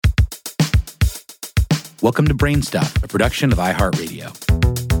Welcome to BrainStuff, a production of iHeartRadio.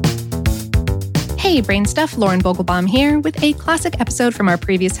 Hey, BrainStuff, Lauren Vogelbaum here with a classic episode from our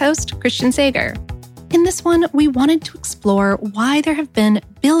previous host, Christian Sager. In this one, we wanted to explore why there have been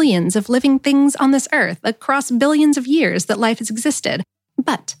billions of living things on this earth across billions of years that life has existed,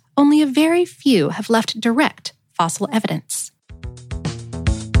 but only a very few have left direct fossil evidence.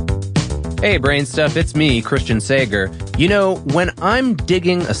 Hey, BrainStuff, it's me, Christian Sager. You know, when I'm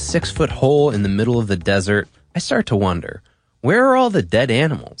digging a 6-foot hole in the middle of the desert, I start to wonder, where are all the dead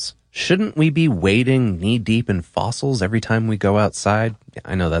animals? Shouldn't we be wading knee-deep in fossils every time we go outside?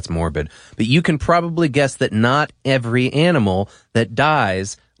 I know that's morbid, but you can probably guess that not every animal that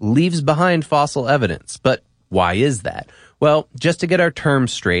dies leaves behind fossil evidence. But why is that? Well, just to get our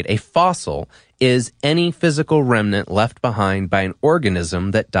terms straight, a fossil is any physical remnant left behind by an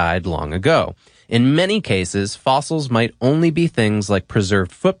organism that died long ago. In many cases, fossils might only be things like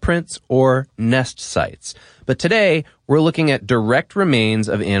preserved footprints or nest sites. But today, we're looking at direct remains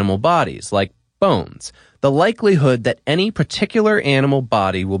of animal bodies, like bones. The likelihood that any particular animal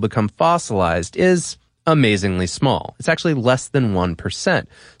body will become fossilized is amazingly small. It's actually less than 1%.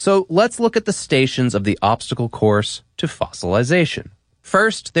 So let's look at the stations of the obstacle course to fossilization.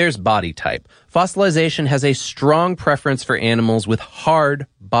 First, there's body type. Fossilization has a strong preference for animals with hard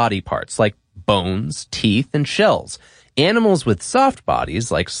body parts, like bones, teeth, and shells. Animals with soft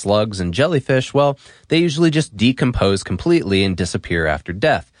bodies, like slugs and jellyfish, well, they usually just decompose completely and disappear after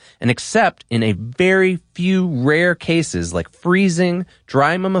death. And except in a very few rare cases like freezing,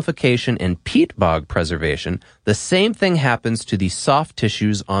 dry mummification, and peat bog preservation, the same thing happens to the soft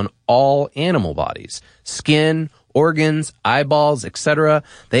tissues on all animal bodies. Skin, organs, eyeballs, etc.,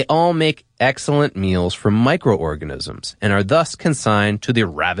 they all make excellent meals for microorganisms and are thus consigned to the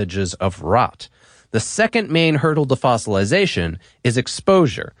ravages of rot. The second main hurdle to fossilization is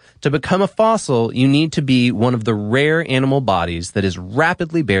exposure. To become a fossil, you need to be one of the rare animal bodies that is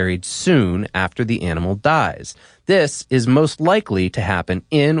rapidly buried soon after the animal dies. This is most likely to happen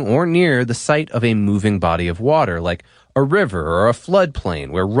in or near the site of a moving body of water, like a river or a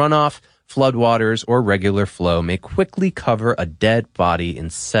floodplain where runoff, floodwaters, or regular flow may quickly cover a dead body in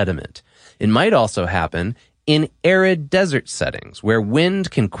sediment. It might also happen in arid desert settings where wind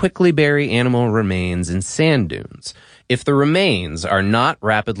can quickly bury animal remains in sand dunes. If the remains are not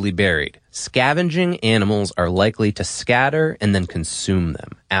rapidly buried, scavenging animals are likely to scatter and then consume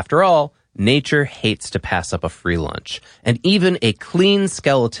them. After all, nature hates to pass up a free lunch, and even a clean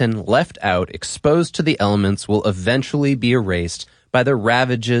skeleton left out exposed to the elements will eventually be erased by the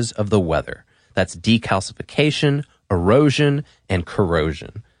ravages of the weather. That's decalcification, erosion, and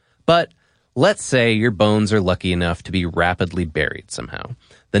corrosion. But let's say your bones are lucky enough to be rapidly buried somehow.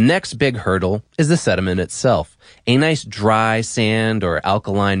 The next big hurdle is the sediment itself. A nice dry sand or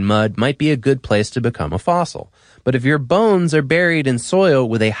alkaline mud might be a good place to become a fossil. But if your bones are buried in soil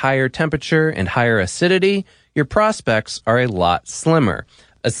with a higher temperature and higher acidity, your prospects are a lot slimmer.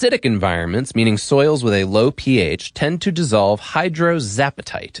 Acidic environments, meaning soils with a low pH, tend to dissolve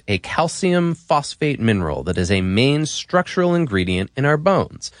hydrozapatite, a calcium phosphate mineral that is a main structural ingredient in our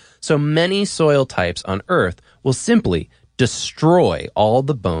bones. So many soil types on Earth will simply destroy all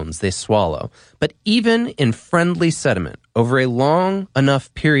the bones they swallow. But even in friendly sediment, over a long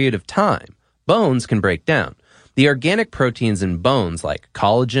enough period of time, bones can break down. The organic proteins in bones, like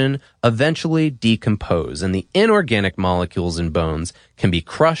collagen, eventually decompose, and the inorganic molecules in bones can be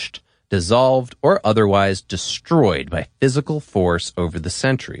crushed, dissolved, or otherwise destroyed by physical force over the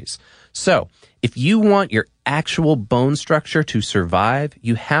centuries. So, if you want your actual bone structure to survive,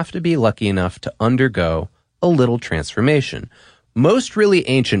 you have to be lucky enough to undergo a little transformation. Most really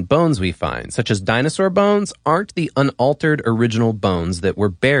ancient bones we find, such as dinosaur bones, aren't the unaltered original bones that were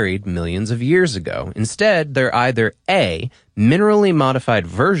buried millions of years ago. Instead, they're either A, minerally modified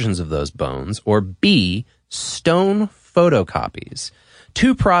versions of those bones, or B, stone photocopies.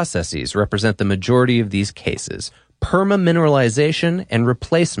 Two processes represent the majority of these cases: permamineralization and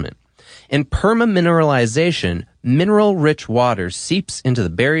replacement. In permamineralization, mineral-rich water seeps into the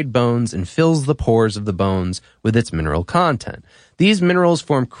buried bones and fills the pores of the bones with its mineral content. These minerals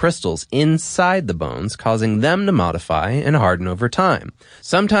form crystals inside the bones, causing them to modify and harden over time.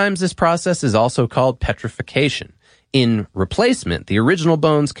 Sometimes this process is also called petrification. In replacement, the original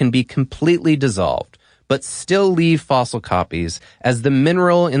bones can be completely dissolved, but still leave fossil copies as the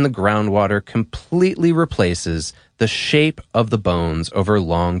mineral in the groundwater completely replaces the shape of the bones over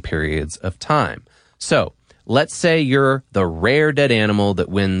long periods of time. So, let's say you're the rare dead animal that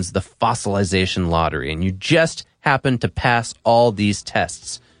wins the fossilization lottery and you just happen to pass all these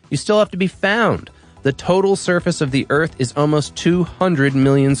tests. You still have to be found. The total surface of the Earth is almost 200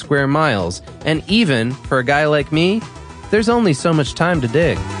 million square miles, and even, for a guy like me, there's only so much time to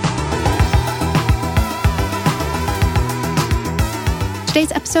dig.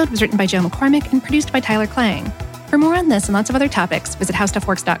 Today's episode was written by Joe McCormick and produced by Tyler Klang. For more on this and lots of other topics, visit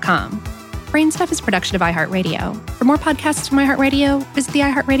howstuffworks.com. BrainStuff is a production of iHeartRadio. For more podcasts from iHeartRadio, visit the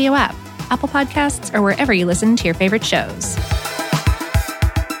iHeartRadio app, Apple Podcasts, or wherever you listen to your favorite shows.